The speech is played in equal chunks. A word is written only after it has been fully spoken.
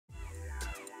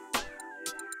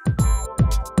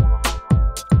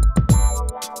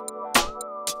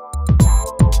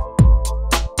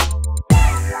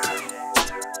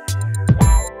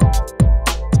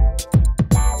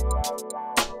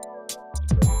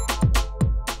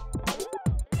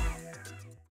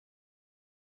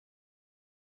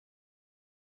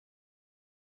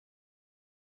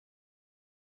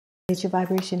Your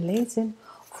vibration laden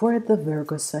for the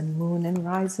Virgo sun, moon, and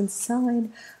rising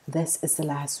sign. This is the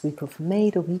last week of May.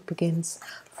 The week begins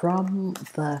from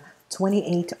the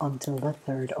 28th until the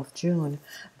 3rd of June.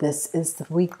 This is the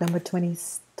week number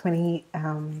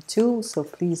 2022, so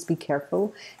please be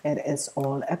careful. It is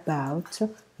all about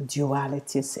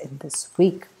dualities in this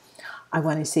week. I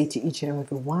want to say to each and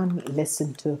every one,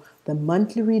 listen to the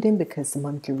monthly reading because the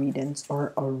monthly readings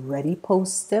are already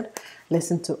posted.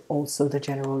 Listen to also the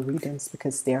general readings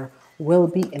because there will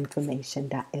be information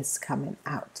that is coming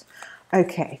out.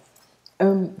 Okay.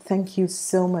 Thank you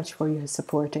so much for your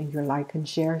support and your like and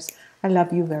shares. I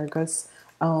love you, Virgos.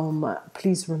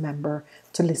 Please remember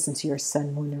to listen to your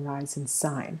sun, moon, and rising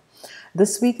sign.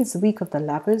 This week is the week of the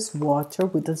Lovers, water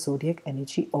with the zodiac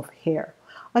energy of hair.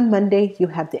 On Monday, you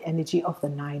have the energy of the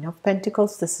Nine of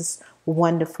Pentacles. This is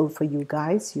wonderful for you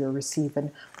guys. You're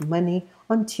receiving money.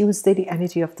 On Tuesday, the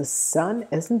energy of the Sun.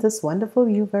 Isn't this wonderful,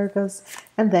 you Virgos?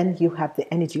 And then you have the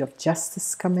energy of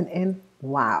Justice coming in.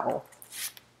 Wow.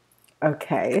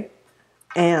 Okay.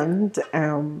 And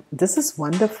this is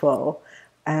wonderful.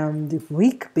 The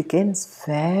week begins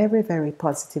very, very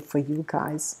positive for you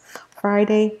guys.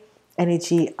 Friday,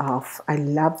 energy of, I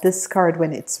love this card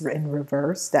when it's in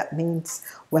reverse. That means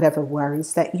whatever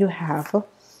worries that you have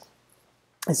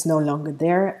is no longer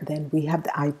there. Then we have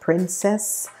the High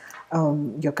Princess.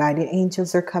 Your guardian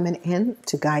angels are coming in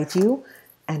to guide you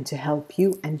and to help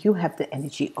you. And you have the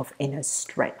energy of inner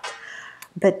strength.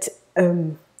 But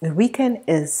the weekend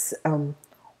is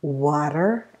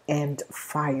water and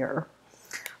fire.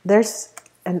 There's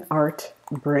an art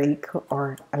break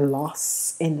or a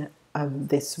loss in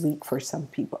this week for some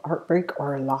people. Heartbreak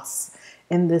or a loss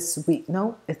in this week.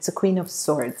 No, it's a Queen of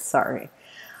Swords. Sorry.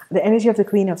 The energy of the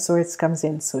Queen of Swords comes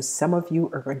in. So some of you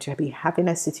are going to be having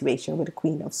a situation with the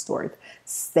Queen of Swords.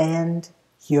 Stand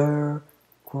your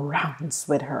grounds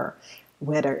with her.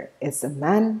 Whether it's a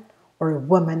man or a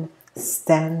woman,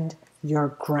 stand your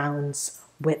grounds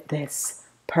with this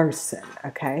person.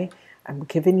 Okay? I'm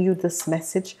giving you this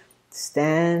message.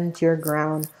 Stand your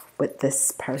ground with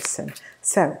this person.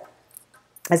 So,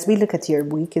 as we look at your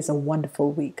week, is a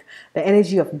wonderful week. The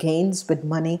energy of gains with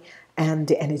money and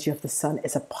the energy of the Sun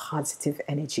is a positive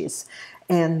energies.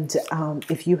 And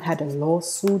if you had a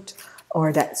lawsuit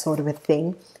or that sort of a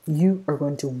thing, you are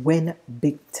going to win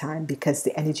big time because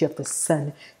the energy of the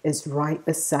Sun is right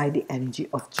beside the energy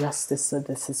of justice. So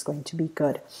this is going to be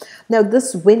good. Now,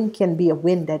 this win can be a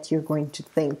win that you're going to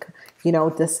think, you know,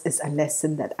 this is a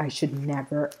lesson that I should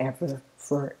never, ever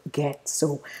forget.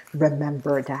 So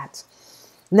remember that.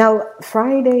 Now,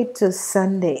 Friday to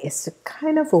Sunday is a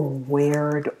kind of a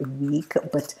weird week,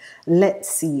 but let's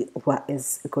see what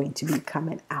is going to be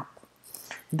coming up.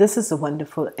 This is a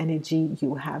wonderful energy.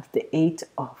 You have the Eight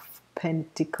of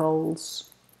Pentacles,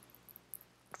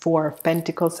 Four of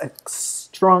Pentacles, a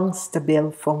strong,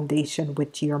 stable foundation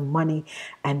with your money.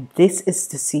 And this is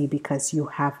to see because you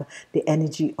have the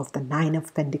energy of the Nine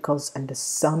of Pentacles and the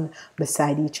Sun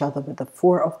beside each other with the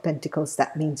Four of Pentacles.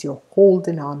 That means you're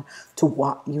holding on to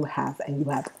what you have and you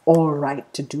have all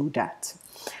right to do that.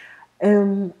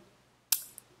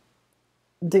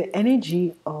 The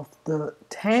energy of the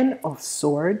Ten of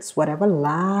Swords, whatever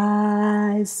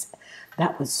lies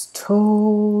that was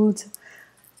told,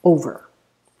 over.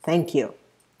 Thank you.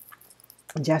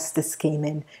 Justice came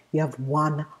in. You have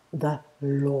won the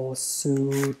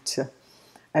lawsuit.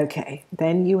 Okay,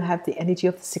 then you have the energy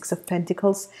of the Six of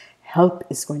Pentacles. Help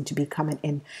is going to be coming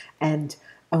in, and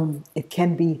it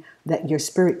can be that your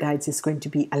spirit guides is going to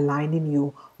be aligning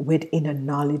you with inner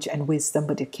knowledge and wisdom,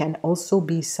 but it can also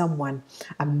be someone,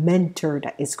 a mentor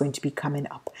that is going to be coming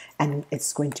up and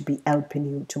it's going to be helping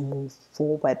you to move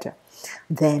forward.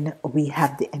 Then we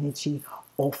have the energy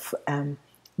of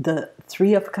the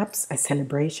Three of Cups, a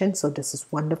celebration. So this is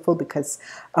wonderful because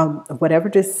whatever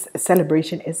this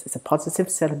celebration is, it's a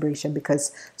positive celebration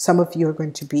because some of you are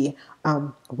going to be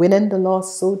winning the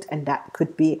lawsuit and that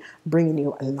could be bringing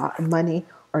you a lot of money,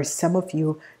 or some of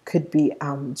you could be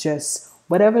just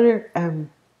whatever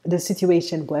the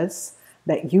situation was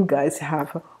that you guys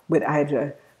have with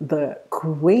either the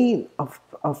Queen of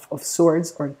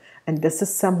Swords and this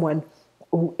is someone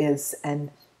who is an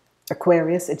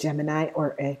Aquarius, a Gemini,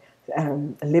 or a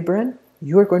Libran.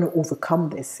 You're going to overcome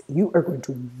this. You are going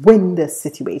to win this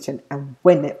situation and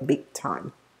win it big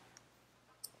time.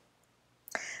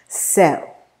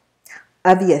 So,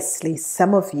 obviously,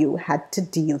 some of you had to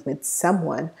deal with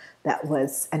someone that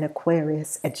was an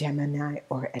Aquarius, a Gemini,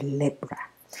 or a Libra.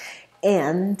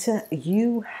 And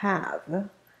you have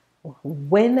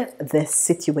win this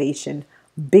situation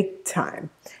big time.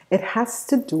 It has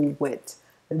to do with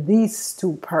these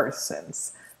two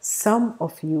persons. some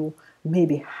of you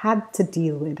maybe had to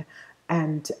deal with,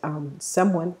 and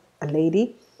someone, a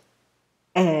lady,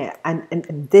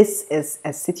 and this is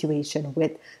a situation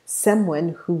with someone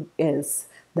who is,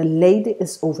 the lady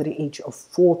is over the age of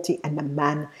 40 and the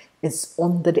man is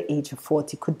under the age of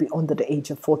 40, could be under the age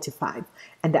of 45,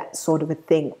 and that sort of a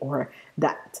thing, or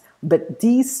that. But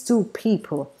these two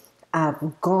people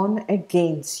have gone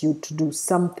against you to do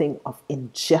something of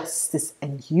injustice,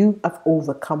 and you have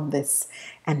overcome this,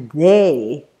 and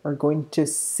they are going to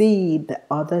see the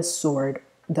other sword,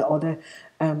 the other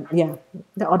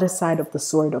the other side of the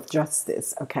sword of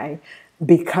justice, okay,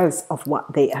 because of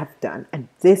what they have done. And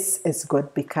this is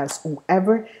good, because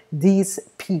whoever these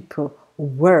people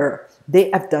were, they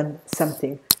have done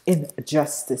something in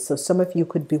justice. So some of you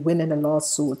could be winning a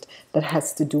lawsuit that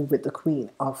has to do with the queen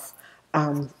of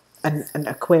an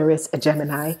Aquarius, a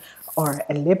Gemini, or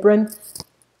a Libran.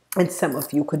 And some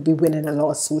of you could be winning a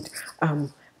lawsuit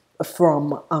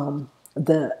from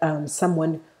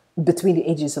someone between the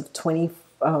ages of 25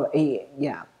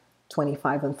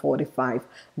 and 45.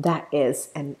 That is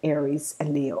an Aries, a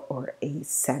Leo, or a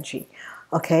Sagittarius.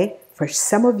 Okay, for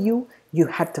some of you, you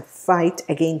had to fight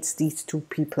against these two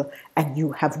people, and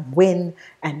you have win,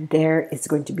 and there is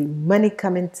going to be money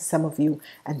coming to some of you,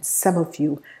 and some of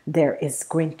you, there is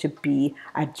going to be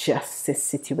a justice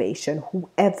situation.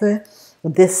 Whoever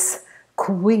this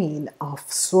Queen of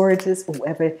Swords is,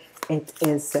 whoever it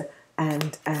is,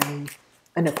 and an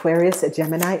Aquarius, a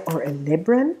Gemini, or a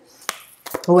Libran,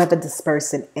 whoever this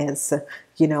person is,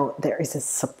 you know, there is a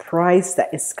surprise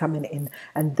that is coming in,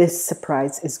 and this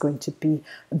surprise is going to be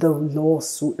the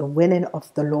lawsuit, the winning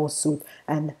of the lawsuit,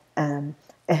 and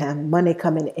money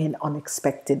coming in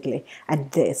unexpectedly,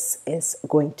 and this is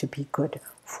going to be good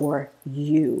for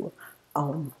you,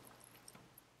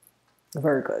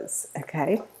 Virgos.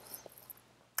 Okay,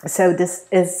 so this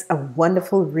is a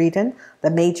wonderful reading. The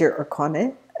major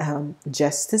arcana,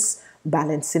 justice,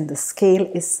 balancing the scale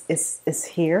is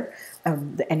here.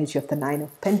 The energy of the Nine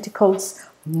of Pentacles,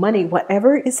 money,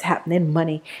 whatever is happening,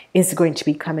 money is going to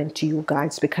be coming to you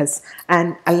guys, because,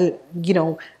 and you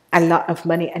know, a lot of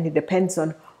money, and it depends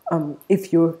on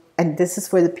if you're, and this is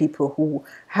for the people who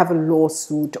have a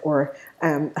lawsuit, or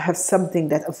have something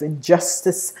that of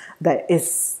injustice that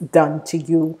is done to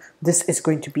you. This is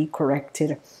going to be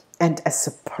corrected, and a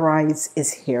surprise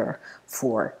is here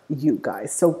for you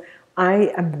guys. So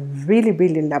I am really,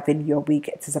 really loving your week.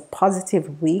 It is a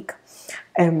positive week.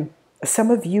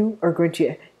 Some of you are going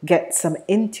to get some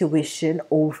intuition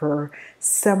over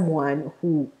someone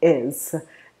who is,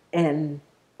 and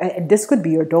this could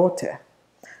be your daughter.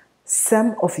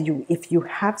 Some of you, if you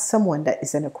have someone that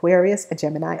is an Aquarius, a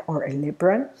Gemini, or a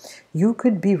Libra, you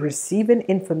could be receiving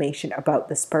information about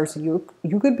this person.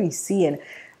 You could be seeing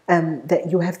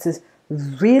that you have to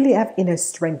really have inner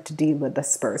strength to deal with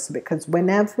this person, because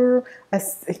whenever,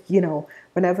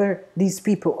 whenever these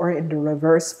people are in the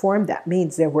reverse form, that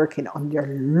means they're working on their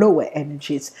lower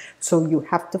energies. So you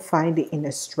have to find the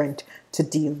inner strength to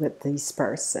deal with this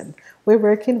person. We're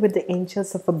working with the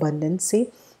angels of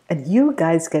abundancy, and you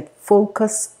guys get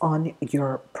focused on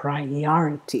your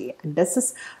priority, and this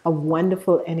is a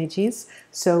wonderful energies.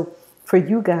 So for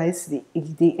you guys,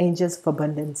 the angels of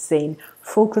abundance saying,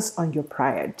 focus on your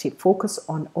priority. Focus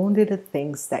on only the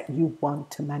things that you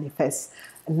want to manifest,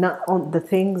 not on the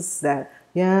things that,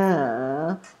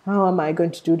 how am I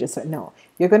going to do this? No,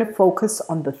 you're going to focus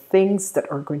on the things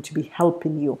that are going to be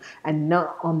helping you, and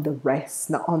not on the rest,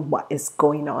 not on what is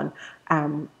going on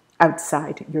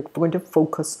outside. You're going to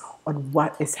focus on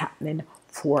what is happening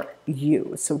for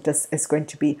you. So this is going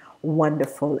to be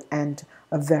wonderful and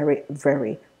a very,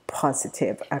 very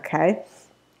positive. Okay,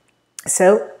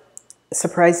 so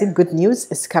surprising good news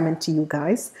is coming to you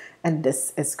guys, and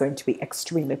this is going to be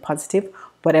extremely positive.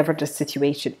 Whatever the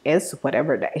situation is,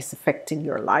 whatever that is affecting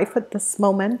your life at this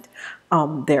moment,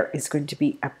 there is going to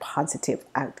be a positive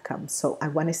outcome. So I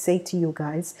want to say to you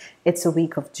guys, it's a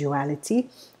week of duality.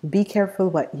 Be careful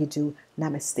what you do.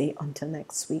 Namaste until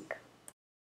next week.